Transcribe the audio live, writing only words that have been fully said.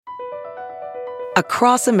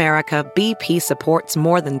Across America, BP supports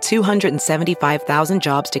more than 275,000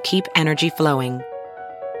 jobs to keep energy flowing.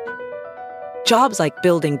 Jobs like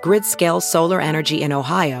building grid-scale solar energy in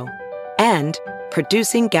Ohio and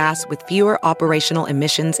producing gas with fewer operational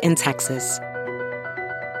emissions in Texas.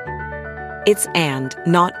 It's and,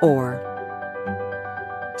 not or.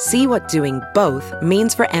 See what doing both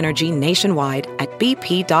means for energy nationwide at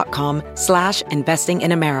bp.com/investing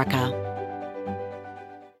in America.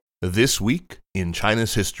 This week in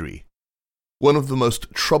China's history, one of the most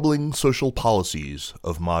troubling social policies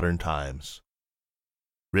of modern times.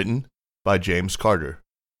 Written by James Carter.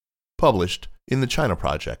 Published in the China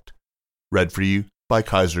Project. Read for you by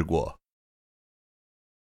Kaiser Kuo.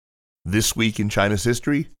 This week in China's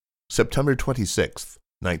history, September 26,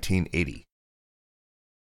 1980.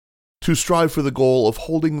 To strive for the goal of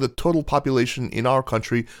holding the total population in our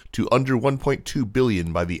country to under 1.2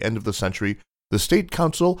 billion by the end of the century, the State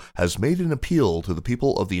Council has made an appeal to the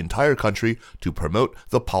people of the entire country to promote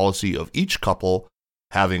the policy of each couple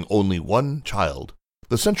having only one child.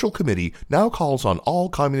 The Central Committee now calls on all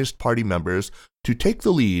Communist Party members to take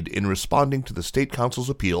the lead in responding to the State Council's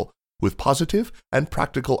appeal with positive and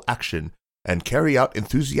practical action and carry out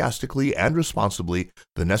enthusiastically and responsibly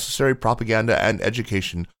the necessary propaganda and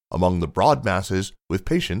education among the broad masses with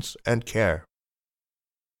patience and care.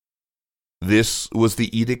 This was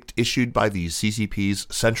the edict issued by the CCP's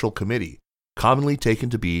Central Committee, commonly taken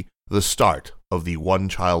to be the start of the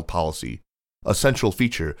one-child policy, a central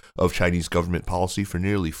feature of Chinese government policy for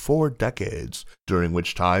nearly 4 decades, during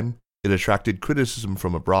which time it attracted criticism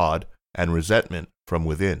from abroad and resentment from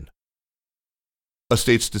within. A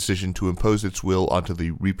state's decision to impose its will onto the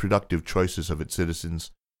reproductive choices of its citizens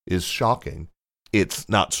is shocking. It's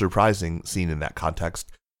not surprising, seen in that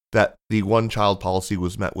context, that the one-child policy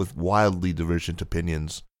was met with wildly divergent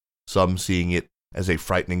opinions, some seeing it as a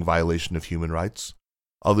frightening violation of human rights,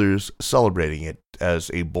 others celebrating it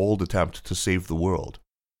as a bold attempt to save the world.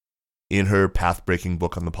 In her path-breaking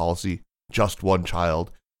book on the policy, Just One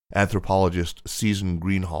Child, anthropologist Susan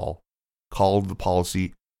Greenhalgh called the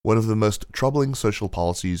policy one of the most troubling social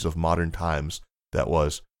policies of modern times that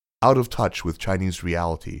was out of touch with Chinese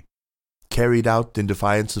reality. Carried out in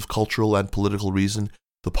defiance of cultural and political reason,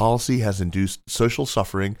 the policy has induced social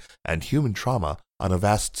suffering and human trauma on a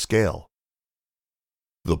vast scale.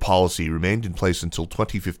 The policy remained in place until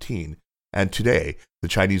 2015, and today the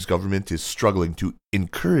Chinese government is struggling to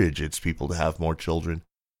encourage its people to have more children.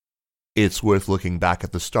 It's worth looking back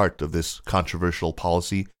at the start of this controversial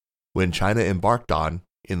policy when China embarked on,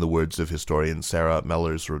 in the words of historian Sarah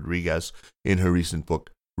Mellers Rodriguez in her recent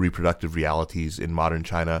book, Reproductive Realities in Modern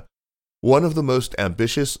China, one of the most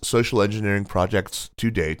ambitious social engineering projects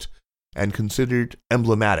to date and considered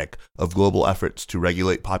emblematic of global efforts to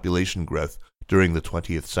regulate population growth during the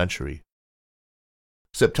 20th century.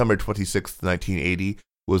 September 26, 1980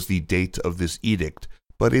 was the date of this edict,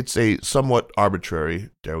 but it's a somewhat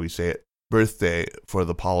arbitrary, dare we say it, birthday for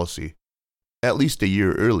the policy. At least a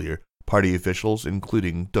year earlier, party officials,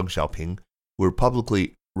 including Deng Xiaoping, were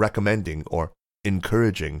publicly recommending or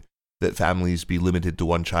encouraging that families be limited to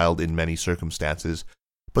one child in many circumstances,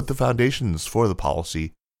 but the foundations for the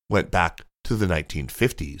policy went back to the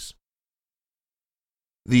 1950s.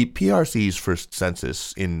 The PRC's first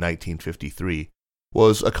census in 1953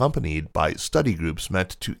 was accompanied by study groups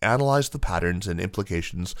meant to analyze the patterns and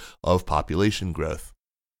implications of population growth.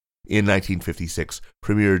 In 1956,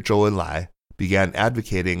 Premier Zhou Enlai began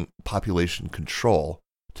advocating population control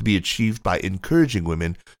to be achieved by encouraging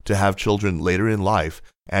women to have children later in life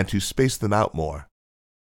and to space them out more.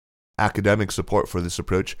 Academic support for this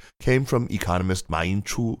approach came from economist Ma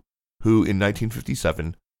Ying-chu, who in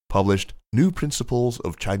 1957 published New Principles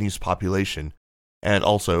of Chinese Population and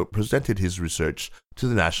also presented his research to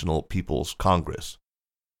the National People's Congress.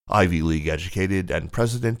 Ivy League educated and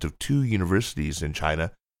president of 2 universities in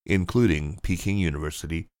China, including Peking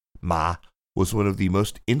University, Ma was one of the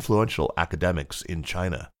most influential academics in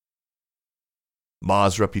China.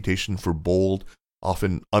 Ma's reputation for bold,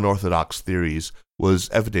 often unorthodox theories was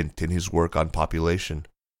evident in his work on population.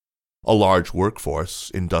 A large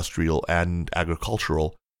workforce, industrial and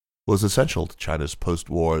agricultural, was essential to China's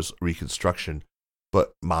post-war's reconstruction,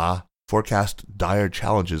 but Ma forecast dire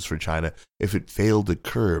challenges for China if it failed to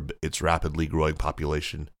curb its rapidly growing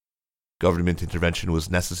population. Government intervention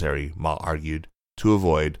was necessary, Ma argued, to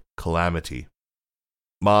avoid calamity.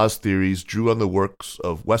 Ma's theories drew on the works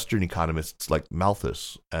of Western economists like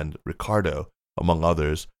Malthus and Ricardo, among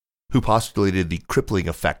others, who postulated the crippling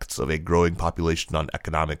effects of a growing population on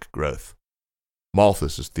economic growth.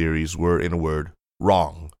 Malthus's theories were, in a word,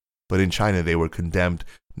 wrong, but in China they were condemned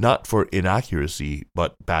not for inaccuracy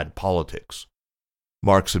but bad politics.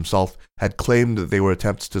 Marx himself had claimed that they were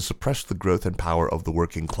attempts to suppress the growth and power of the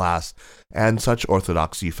working class, and such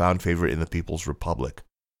orthodoxy found favor in the People's Republic.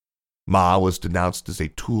 Ma was denounced as a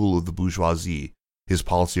tool of the bourgeoisie, his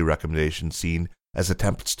policy recommendations seen as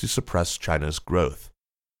attempts to suppress China's growth.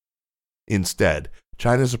 Instead,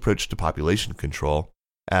 China's approach to population control,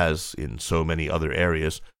 as in so many other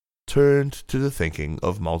areas, turned to the thinking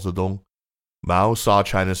of Mao Zedong. Mao saw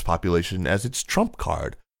China's population as its trump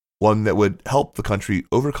card, one that would help the country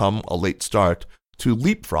overcome a late start to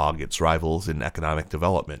leapfrog its rivals in economic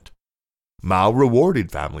development. Mao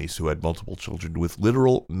rewarded families who had multiple children with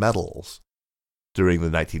literal medals. During the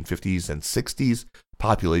 1950s and 60s,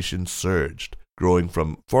 population surged, growing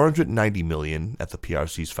from 490 million at the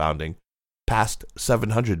PRC's founding, past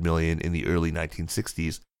 700 million in the early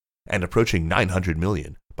 1960s, and approaching 900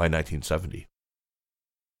 million by 1970.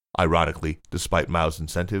 Ironically, despite Mao's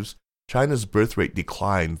incentives, China's birth rate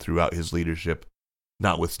declined throughout his leadership,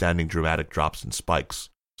 notwithstanding dramatic drops and spikes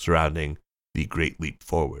surrounding the Great Leap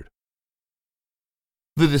Forward.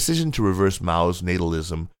 The decision to reverse Mao's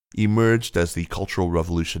natalism emerged as the Cultural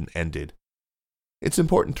Revolution ended. It's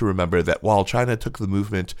important to remember that while China took the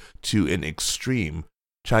movement to an extreme,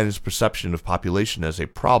 China's perception of population as a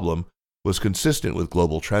problem was consistent with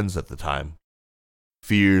global trends at the time.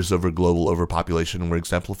 Fears over global overpopulation were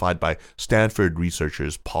exemplified by Stanford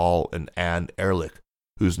researchers Paul and Anne Ehrlich,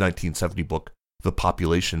 whose 1970 book, The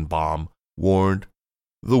Population Bomb, warned,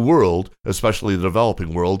 "The world, especially the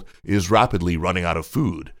developing world, is rapidly running out of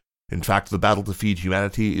food. In fact, the battle to feed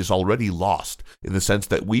humanity is already lost, in the sense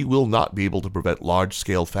that we will not be able to prevent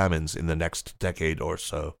large-scale famines in the next decade or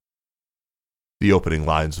so." The opening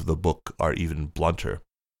lines of the book are even blunter.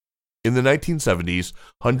 In the 1970s,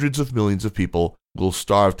 hundreds of millions of people will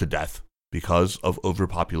starve to death because of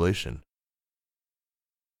overpopulation.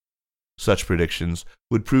 Such predictions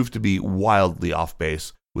would prove to be wildly off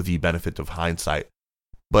base with the benefit of hindsight,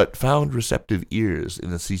 but found receptive ears in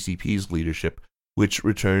the CCP's leadership, which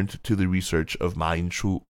returned to the research of Ma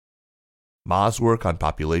Ying-chu. Ma's work on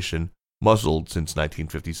population, muzzled since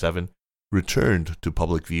 1957, returned to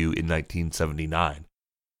public view in 1979.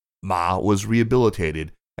 Ma was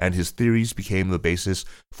rehabilitated, and his theories became the basis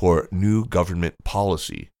for new government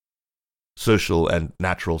policy. Social and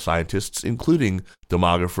natural scientists, including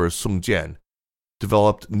demographer Song Jian,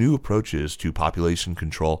 developed new approaches to population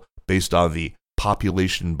control based on the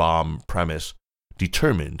population bomb premise,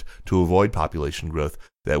 determined to avoid population growth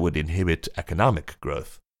that would inhibit economic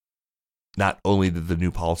growth. Not only did the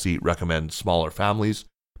new policy recommend smaller families,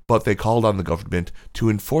 but they called on the government to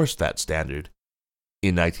enforce that standard.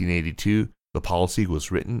 In 1982, the policy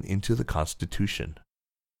was written into the Constitution.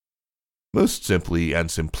 Most simply and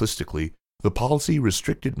simplistically, the policy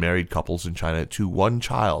restricted married couples in China to one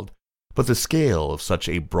child, but the scale of such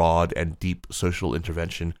a broad and deep social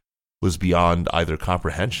intervention was beyond either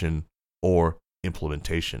comprehension or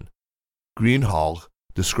implementation. Greenhalgh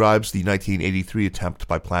describes the 1983 attempt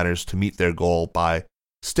by planners to meet their goal by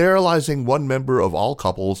sterilizing one member of all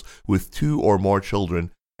couples with 2 or more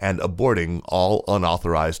children and aborting all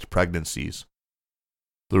unauthorized pregnancies.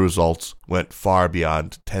 The results went far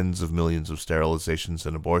beyond tens of millions of sterilizations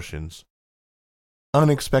and abortions.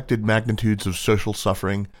 Unexpected magnitudes of social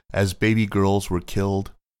suffering as baby girls were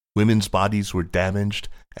killed, women's bodies were damaged,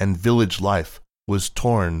 and village life was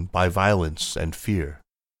torn by violence and fear.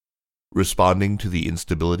 Responding to the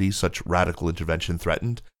instability such radical intervention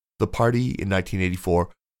threatened, the party in 1984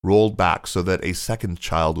 rolled back so that a second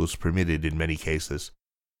child was permitted in many cases.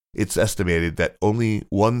 It's estimated that only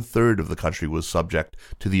 1/3 of the country was subject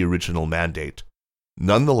to the original mandate.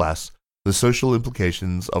 Nonetheless, the social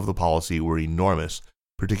implications of the policy were enormous,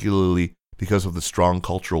 particularly because of the strong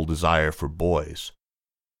cultural desire for boys.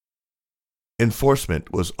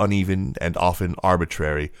 Enforcement was uneven and often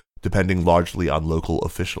arbitrary, depending largely on local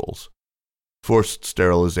officials. Forced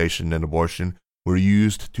sterilization and abortion were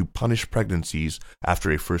used to punish pregnancies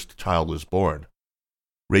after a first child was born.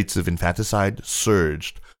 Rates of infanticide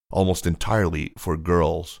surged, almost entirely for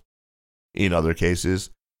girls. In other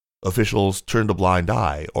cases, officials turned a blind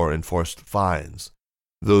eye or enforced fines.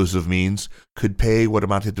 Those of means could pay what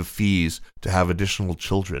amounted to fees to have additional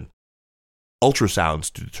children.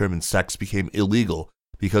 Ultrasounds to determine sex became illegal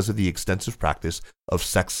because of the extensive practice of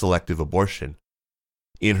sex-selective abortion.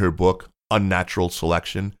 In her book, Unnatural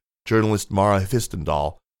Selection, journalist Mara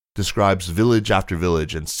Hvistendahl describes village after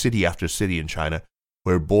village and city after city in China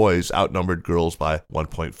where boys outnumbered girls by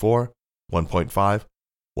 1.4, 1.5,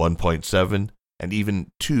 1.7, and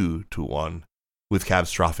even 2 to 1, with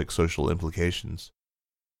catastrophic social implications.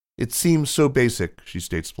 It seems so basic, she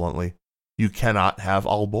states bluntly. You cannot have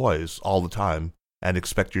all boys all the time and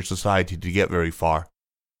expect your society to get very far.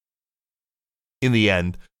 In the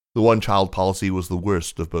end, the one-child policy was the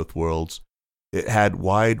worst of both worlds. It had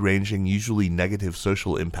wide-ranging, usually negative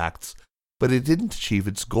social impacts, but it didn't achieve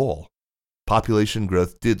its goal. Population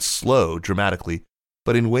growth did slow dramatically,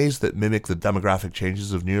 but in ways that mimic the demographic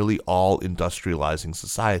changes of nearly all industrializing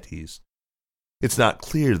societies. It's not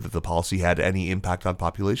clear that the policy had any impact on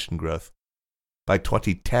population growth. By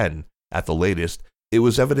 2010, at the latest, it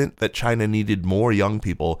was evident that China needed more young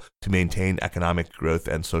people to maintain economic growth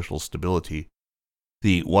and social stability.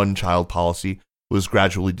 The one-child policy was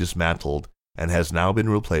gradually dismantled and has now been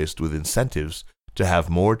replaced with incentives to have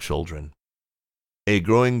more children. A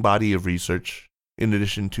growing body of research, in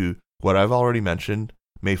addition to what I've already mentioned,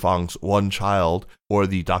 Mei Fang's One Child or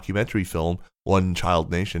the documentary film One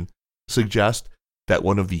Child Nation, suggest that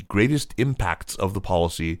one of the greatest impacts of the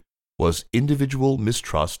policy was individual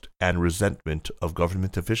mistrust and resentment of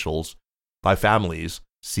government officials by families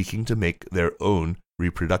seeking to make their own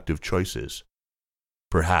reproductive choices.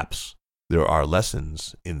 Perhaps there are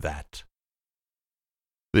lessons in that.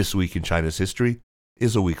 This Week in China's History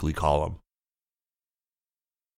is a weekly column.